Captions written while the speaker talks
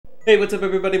Hey, what's up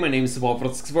everybody? My name is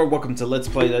WOOF. Welcome to Let's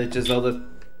Play Legend of Zelda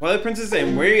Twilight Princess,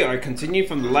 and we are continuing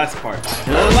from the last part.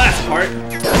 In the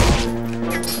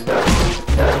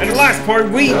last part,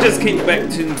 we just came back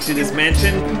to this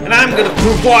mansion, and I'm gonna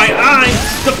prove why I'm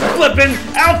the flippin'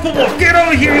 Alpha Wolf! Get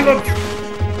over here, you look!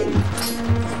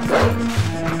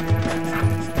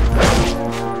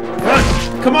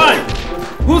 Come on!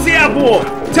 Who's the Alpha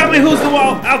Wolf? Tell me who's the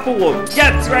Alpha Wolf!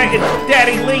 Yeah, that's right, it's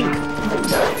Daddy Link!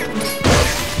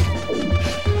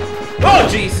 Oh,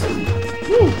 jeez!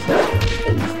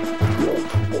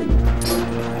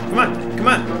 Come on,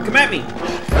 come at me!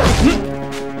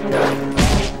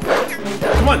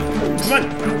 Come on!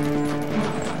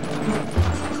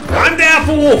 I'm the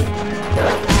Alpha Wolf!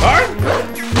 Alright?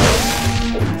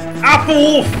 Alpha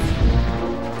Wolf!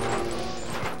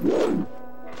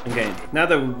 Okay, now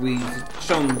that we've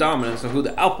shown dominance of who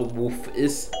the Alpha Wolf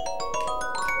is,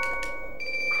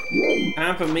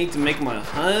 time for me to make my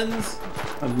Huns,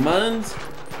 my Muns,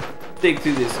 dig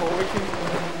through this hole right here.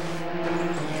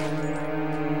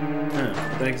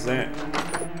 What the heck's that?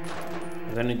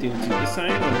 Is anything to this side?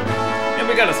 And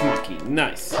we got a smart key.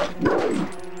 Nice.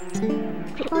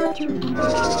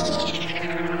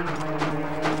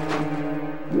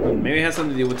 Maybe it has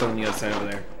something to do with what's on the other side over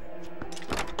there.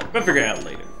 But figure it out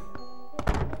later.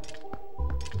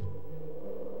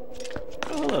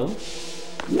 Oh, hello.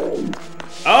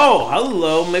 Oh,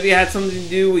 hello. Maybe it had something to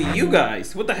do with you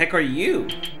guys. What the heck are you?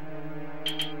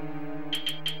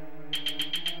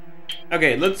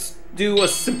 Okay, let's do a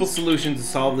simple solution to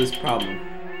solve this problem.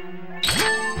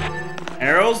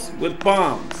 Arrows with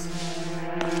bombs.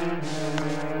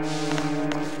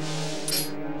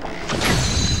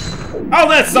 Oh,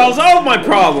 that solves all of my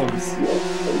problems!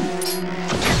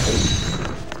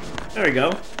 There we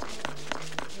go.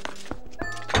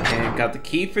 And got the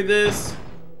key for this.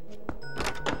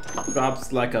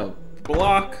 Drops like a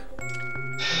block.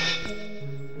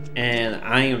 And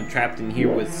I am trapped in here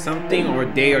with something, or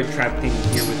they are trapped in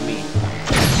here with me.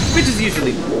 Which is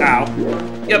usually... Ow.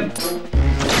 Yep.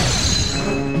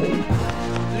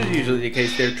 This is usually the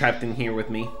case, they're trapped in here with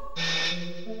me.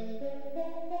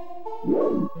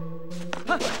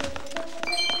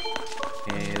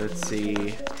 Okay, let's see.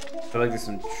 I feel like there's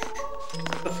some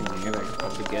stuff in here that I could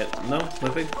probably get. No?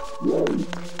 Nothing?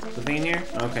 Nothing in here?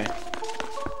 Okay.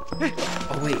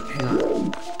 Oh wait, hang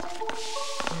on.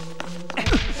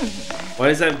 Why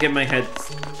does that get my head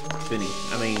spinning?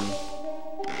 I mean,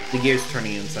 the gears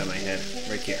turning inside my head,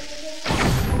 right here.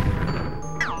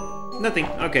 Nothing.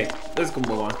 Okay, let's go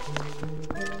move on.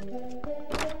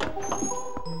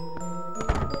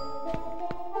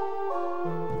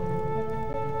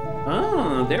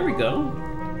 Oh, there we go.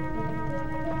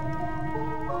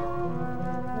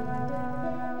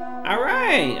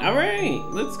 Alright,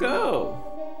 let's go.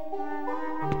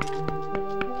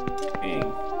 Okay,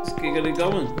 let's get it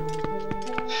going.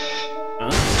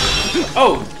 Huh?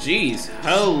 Oh, jeez.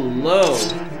 Hello.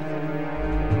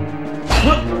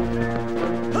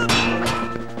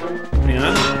 Hang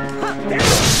on.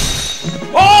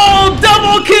 Oh,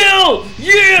 double kill!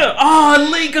 Yeah! Ah, oh,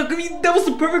 Link, that was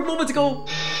the perfect moment to go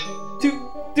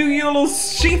do your little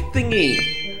sheath thingy.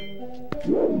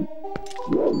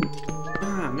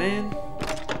 Ah, man.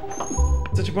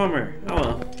 Such a bummer. Oh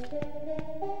well.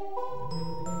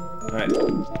 Alright.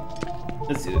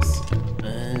 Let's do this.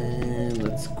 And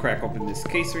let's crack open this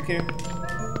case right here.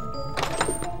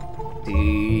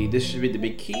 This should be the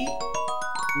big key.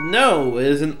 No, it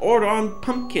is an Ordon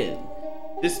pumpkin.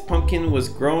 This pumpkin was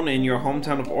grown in your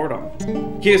hometown of Ordon.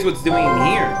 Here's what's doing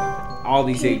here. All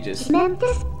these ages.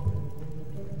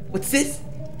 What's this?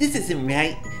 This isn't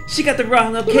right. She got the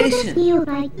wrong location.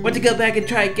 Want to go back and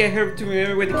try to get her to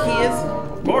remember where the key is?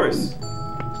 Of course.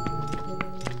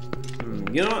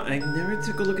 You know, I never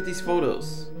took a look at these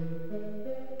photos.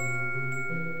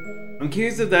 I'm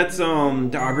curious if that's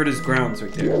the Arbiter's grounds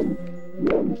right there.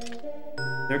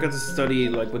 Never got to study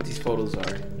like what these photos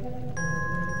are.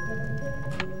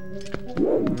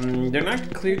 They're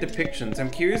not clear depictions. I'm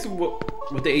curious what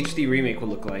the HD remake will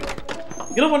look like.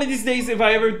 You know, one of these days, if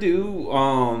I ever do,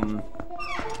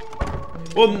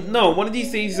 well, no, one of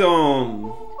these days, I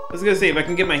was gonna say if I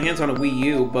can get my hands on a Wii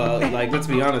U, but like, let's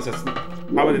be honest, that's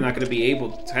probably not gonna be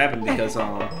able to happen because,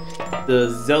 the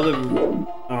Zelda,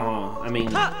 I mean,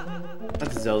 not the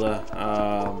Zelda,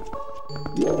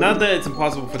 not that it's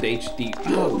impossible for the HD.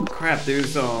 Oh crap,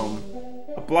 there's, a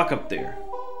block up there.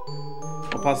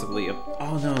 Or possibly a,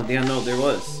 oh no, yeah, no, there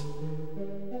was.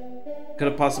 Could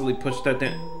have possibly pushed that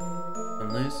down.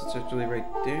 Unless it's actually right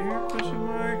there, question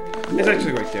mark? It's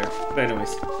actually right there. But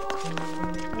anyways.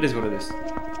 It is what it is.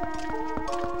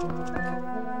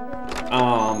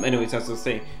 Anyways, as I was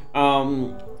saying.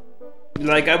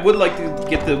 Like, I would like to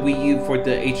get the Wii U for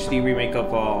the HD remake of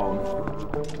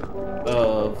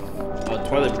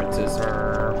Twilight Princess,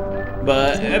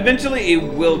 but eventually it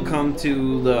will come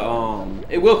to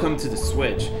the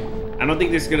Switch. I don't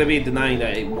think there's gonna be denying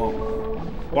that it won't.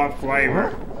 What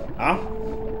flavor? Huh?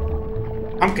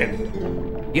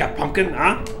 Pumpkin. Yeah, pumpkin,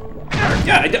 huh?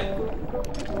 Yeah, I do.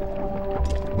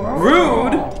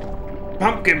 Rude.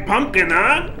 Pumpkin,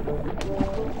 huh?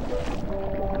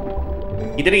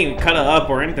 He didn't even cut it up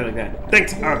or anything like that.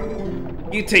 Thanks.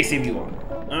 You taste it if you want.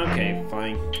 Okay,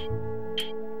 fine.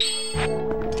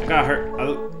 I got hurt.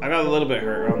 I got a little bit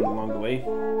hurt along the way.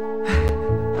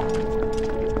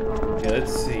 Okay,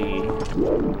 let's see.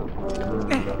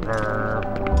 Okay,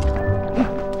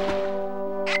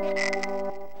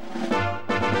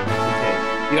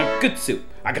 you got good soup.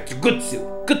 I got your good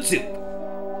soup. Good soup.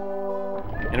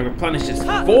 And it replenishes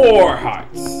 4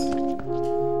 hearts.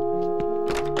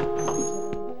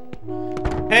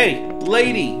 Hey,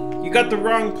 lady, you got the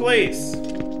wrong place.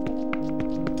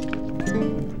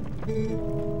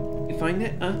 You find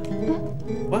it?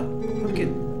 What?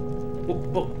 Pumpkin.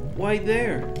 Well, why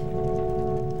there?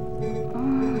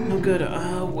 No good.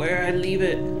 Where I leave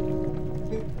it?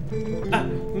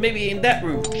 Maybe in that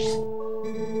room.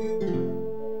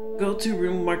 Go to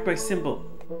room marked by symbol.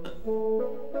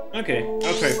 Okay,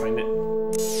 I'll try to find it.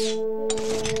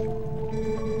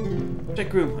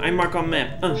 Check room. I mark on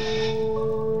map.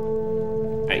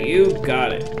 You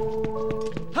got it.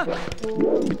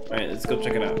 Alright, let's go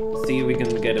check it out. See if we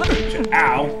can get a picture.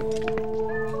 Ow!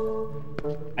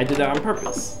 I did that on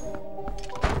purpose.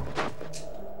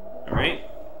 Alright.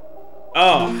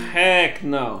 Oh, heck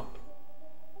no.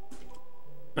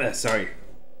 Sorry.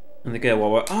 I'm gonna get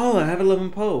water. Oh, I have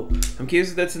 11 po. I'm curious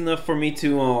if that's enough for me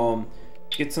to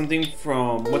get something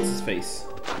from what's his face.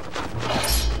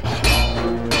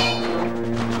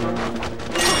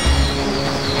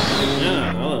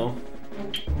 Yeah, hello.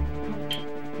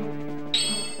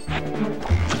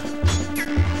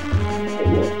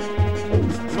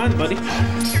 Come on, buddy.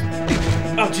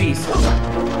 Oh, jeez.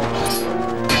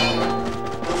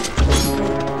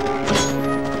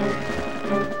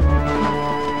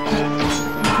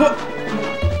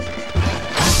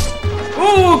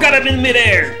 Ooh, got him in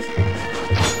midair.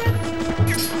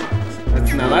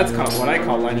 That's called what I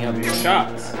call lining up your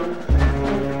shots.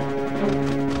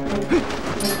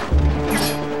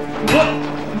 Whoa!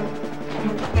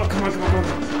 Oh, come on.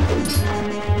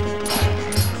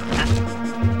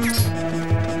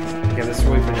 Okay, let's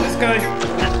wait for this guy.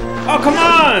 Oh, come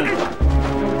on!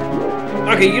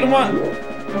 Okay, you know what?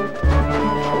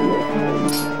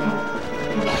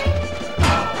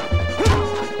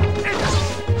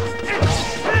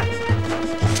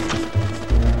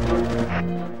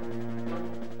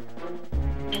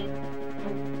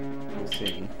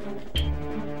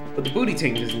 But the booty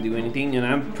tank doesn't do anything, and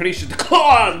I'm pretty sure the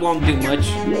claw won't do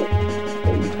much.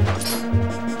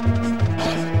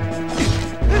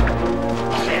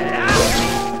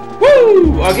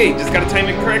 Woo! Okay, just gotta time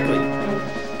it correctly.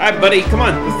 Alright, buddy, come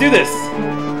on, let's do this.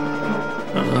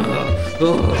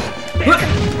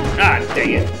 Ah,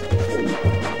 dang it.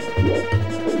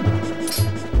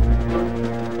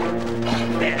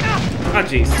 Ah,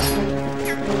 jeez.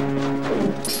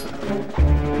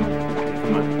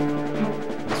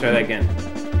 Try that again.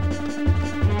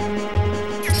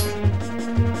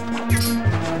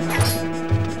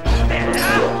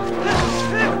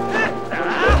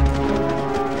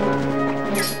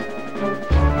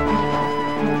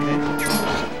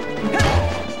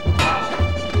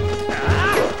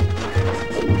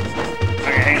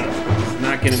 Okay, hang on. It's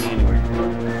not getting me anywhere.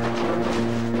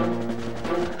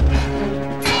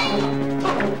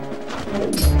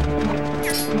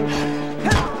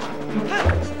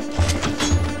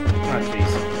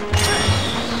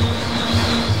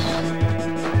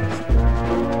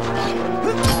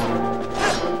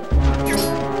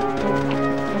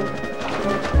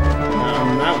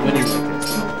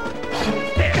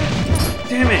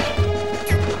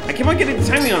 Am I getting the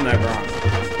timing on that wrong?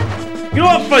 You know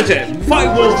what? Fudge it!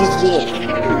 Fight wolves with wolf!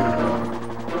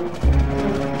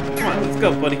 Come on, let's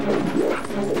go, buddy.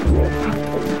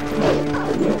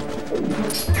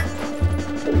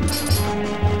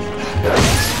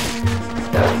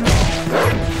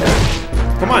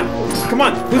 Come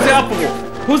on! Who's the alpha wolf?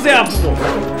 Who's the alpha wolf?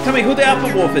 Tell me who the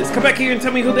alpha wolf is. Come back here and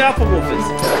tell me who the alpha wolf is.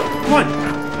 Come on!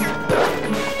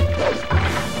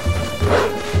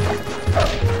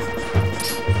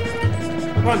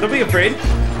 Come on, don't be afraid.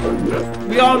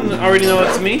 We all already know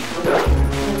it's me.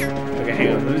 Okay, hang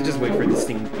on. Let me just wait for this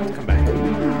thing to come back.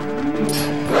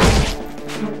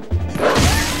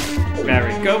 There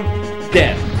we go.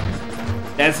 Dead.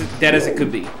 That's as dead as it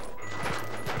could be.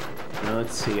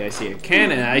 let's see. I see a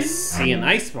cannon. I see an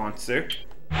ice monster.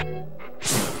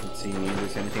 Let's see if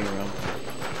there's anything around.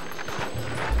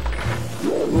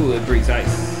 Ooh, it breathes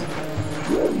ice.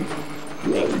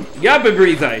 Yup, it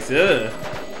breathes ice. Ugh.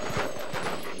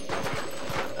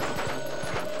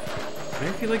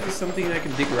 I feel like there's something that I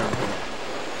can dig around here.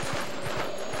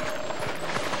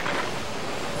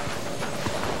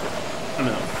 I don't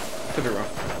know. Could be wrong.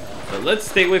 But let's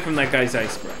stay away from that guy's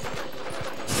ice breath.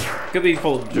 Could be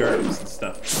full of germs and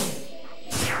stuff.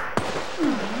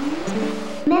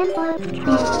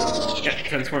 Yeah,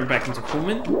 transform back into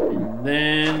human. And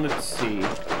then, let's see.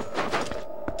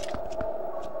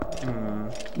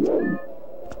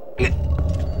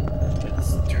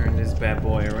 Let's turn this bad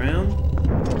boy around.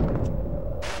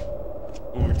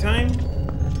 One more time.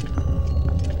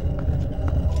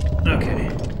 Okay.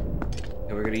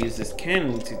 And we're gonna use this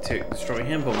cannon to destroy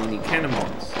him, but we need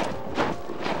cannonballs.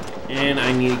 And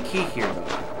I need a key here, though.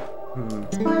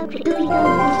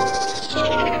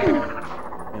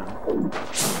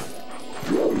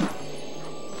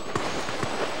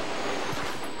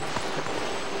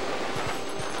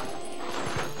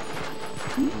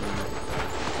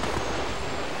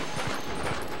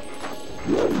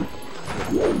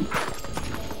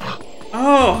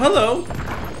 Oh, hello!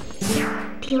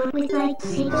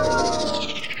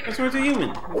 That's where it's a human.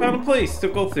 I found a place to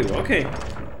go through. Okay.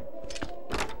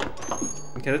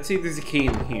 Okay, let's see if there's a key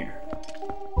in here.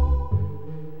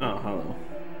 Oh, hello.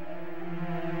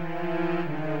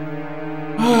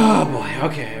 Oh boy,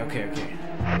 okay.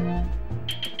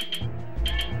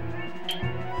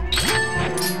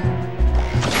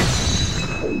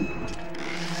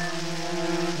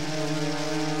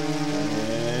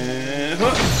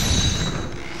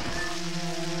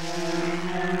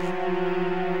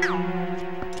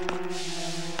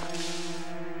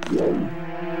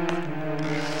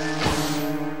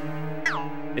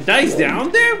 It dies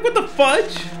down there? What the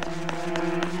fudge?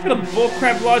 What kind of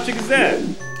bullcrap logic is that?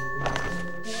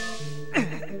 I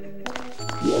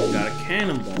got a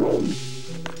cannonball.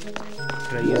 What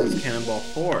could I use this cannonball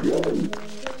for?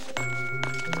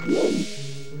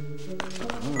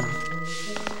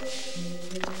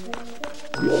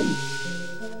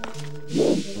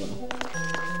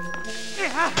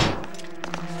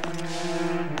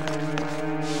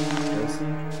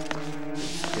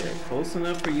 Close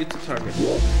enough for you to target.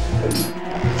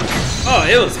 Oh,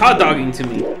 it was hot dogging to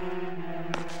me.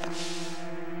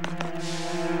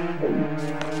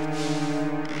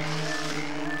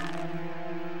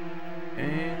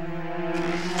 Okay.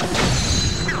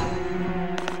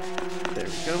 There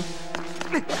we go.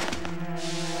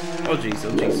 Oh jeez,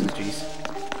 oh jeez.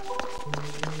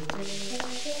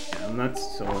 Yeah, I'm not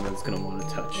someone that's gonna want to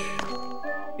touch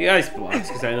the ice blocks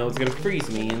because I know it's gonna freeze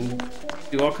me and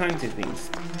do all kinds of things.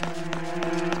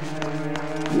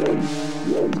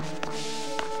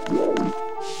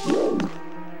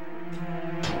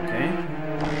 Okay.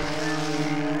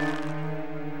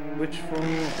 Which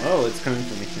one? Oh, it's coming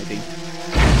for me, I think.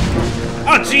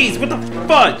 Oh, jeez, what the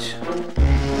fudge?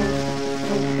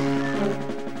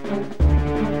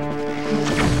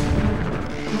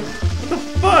 What the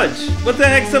fudge? What the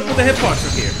heck's up with the hitbox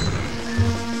up here?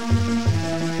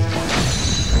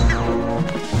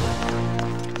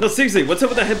 No, seriously, what's up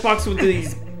with the hitbox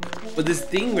with this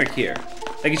thing right here?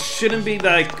 Like, it shouldn't be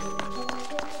like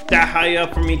that high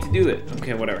up for me to do it.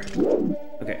 Okay, whatever.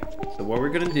 Okay, so what we're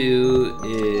gonna do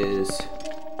is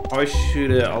probably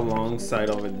shoot it alongside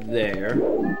over there.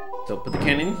 So put the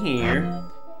cannon here,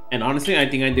 and honestly, I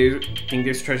think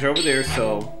there's treasure over there.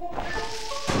 So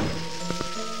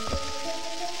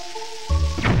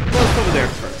let's go over there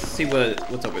first. See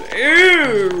what's over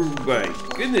there. Oh my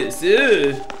goodness!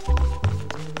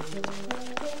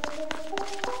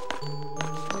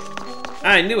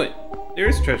 I knew it. There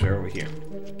is treasure over here.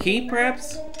 Key,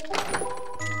 perhaps?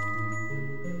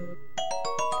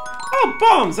 Oh,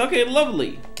 bombs! Okay,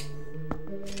 lovely.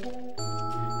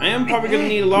 I am probably gonna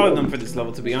need a lot of them for this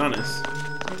level, to be honest.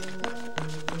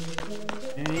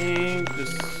 And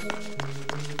just...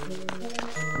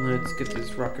 let's get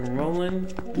this rock and rolling.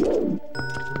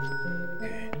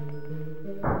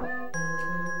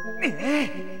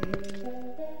 Okay.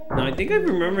 Now, I think I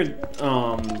remembered,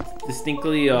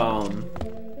 distinctly,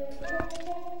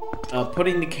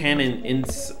 putting the cannon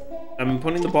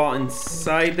putting the ball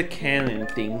inside the cannon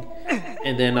thing,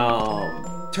 and then,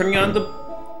 turning on the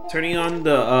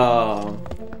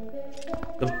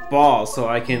ball so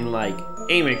I can, like,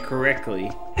 aim it correctly.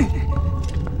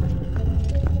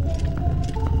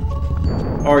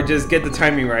 Or just get the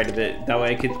timing right of it. That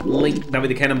way I could that way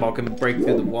the cannonball can break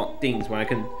through the things when I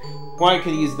can Or I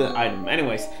could use the item.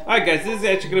 Anyways, alright guys, this is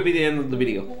actually going to be the end of the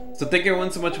video. So thank you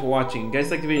everyone so much for watching. If you guys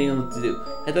like the video, what to do?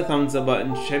 Hit the thumbs up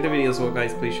button, share the video as well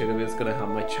guys. Please share the video, it's going to help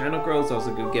my channel grow. It's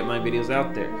also going to get my videos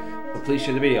out there. So please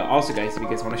share the video. Also guys, if you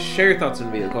guys want to share your thoughts on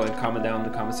the video, go ahead and comment down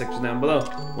in the comment section down below.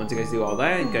 Once you guys do all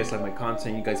that, and you guys like my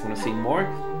content, you guys want to see more,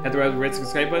 hit the red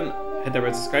subscribe button. Hit that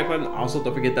red subscribe button. Also,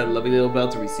 don't forget that lovely little bell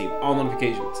to receive all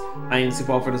notifications. I am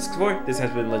Super for the 64. This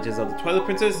has been Legends of the Twilight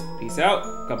Princess. Peace out.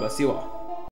 God bless you all.